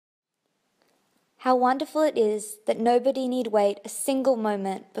How wonderful it is that nobody need wait a single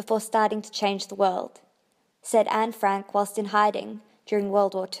moment before starting to change the world, said Anne Frank whilst in hiding during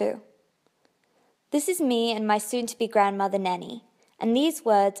World War II. This is me and my soon-to-be grandmother Nanny, and these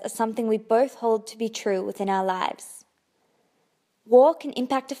words are something we both hold to be true within our lives. War can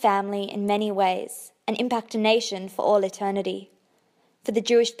impact a family in many ways, and impact a nation for all eternity. For the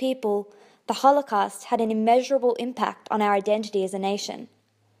Jewish people, the Holocaust had an immeasurable impact on our identity as a nation.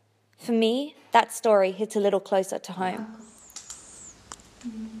 For me, that story hits a little closer to home.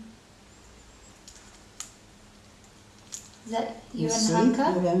 Is that you and See,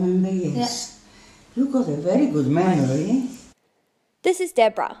 Hanka? you remember, yes. Yeah. You got a very good memory. This is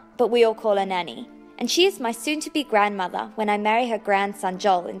Deborah, but we all call her Nanny, and she is my soon-to-be grandmother when I marry her grandson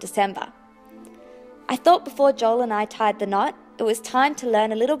Joel in December. I thought before Joel and I tied the knot, it was time to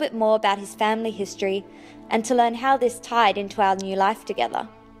learn a little bit more about his family history and to learn how this tied into our new life together.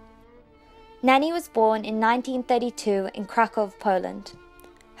 Nanny was born in 1932 in Krakow, Poland.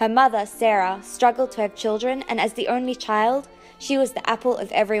 Her mother, Sarah, struggled to have children, and as the only child, she was the apple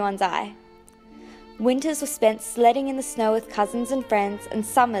of everyone's eye. Winters were spent sledding in the snow with cousins and friends, and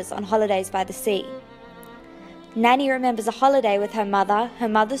summers on holidays by the sea. Nanny remembers a holiday with her mother, her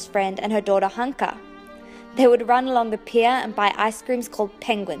mother's friend, and her daughter Hanka. They would run along the pier and buy ice creams called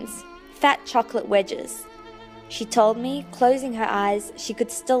penguins, fat chocolate wedges. She told me, closing her eyes, she could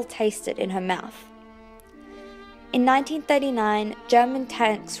still taste it in her mouth. In 1939, German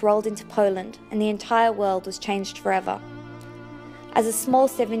tanks rolled into Poland and the entire world was changed forever. As a small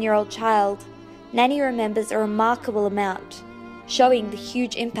 7-year-old child, Nanny remembers a remarkable amount, showing the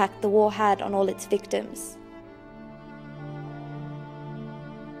huge impact the war had on all its victims.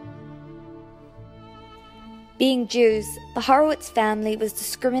 Being Jews, the Horowitz family was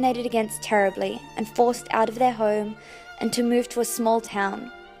discriminated against terribly and forced out of their home and to move to a small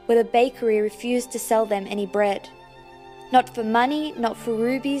town where the bakery refused to sell them any bread. Not for money, not for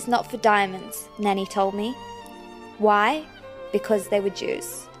rubies, not for diamonds, Nanny told me. Why? Because they were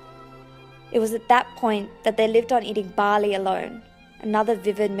Jews. It was at that point that they lived on eating barley alone, another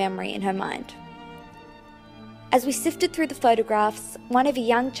vivid memory in her mind. As we sifted through the photographs, one of a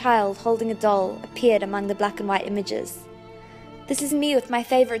young child holding a doll appeared among the black and white images. "This is me with my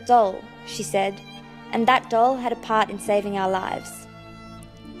favorite doll," she said, and that doll had a part in saving our lives.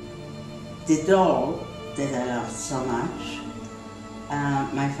 The doll that I loved so much,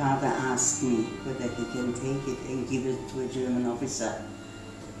 my father asked me whether he can take it and give it to a German officer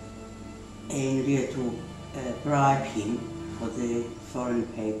in order to bribe him for the foreign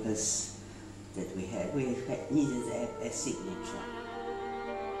papers that we had. We needed a signature.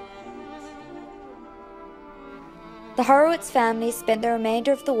 The Horowitz family spent the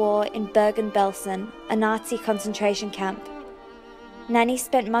remainder of the war in Bergen-Belsen, a Nazi concentration camp. Nanny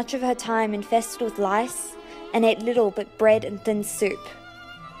spent much of her time infested with lice and ate little but bread and thin soup.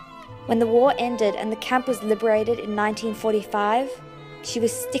 When the war ended and the camp was liberated in 1945, she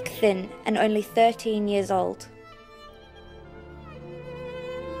was stick-thin and only 13 years old.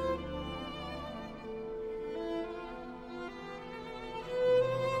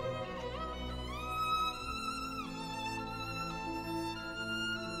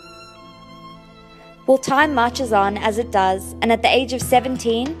 Well, time marches on as it does, and at the age of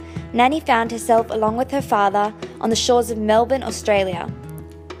 17, Nanny found herself along with her father on the shores of Melbourne, Australia.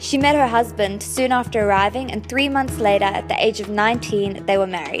 She met her husband soon after arriving, and 3 months later, at the age of 19, they were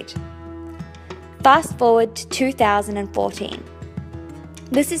married. Fast forward to 2014.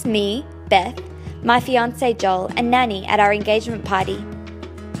 This is me, Beth, my fiancé Joel, and Nanny at our engagement party.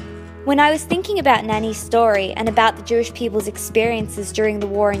 When I was thinking about Nanny's story and about the Jewish people's experiences during the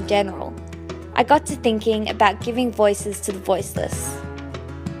war in general, I got to thinking about giving voices to the voiceless.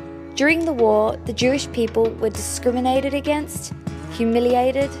 During the war, the Jewish people were discriminated against,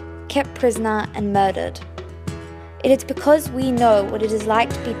 humiliated, kept prisoner, and murdered. It is because we know what it is like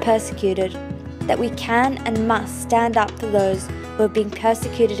to be persecuted that we can and must stand up for those who are being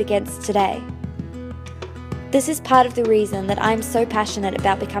persecuted against today. This is part of the reason that I am so passionate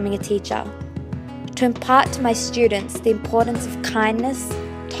about becoming a teacher, to impart to my students the importance of kindness,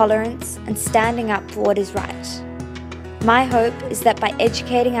 tolerance, and standing up for what is right. My hope is that by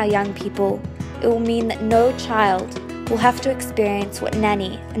educating our young people, it will mean that no child will have to experience what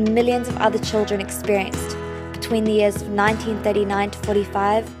Nanny and millions of other children experienced between the years of 1939 to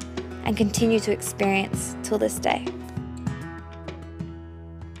 45 and continue to experience till this day.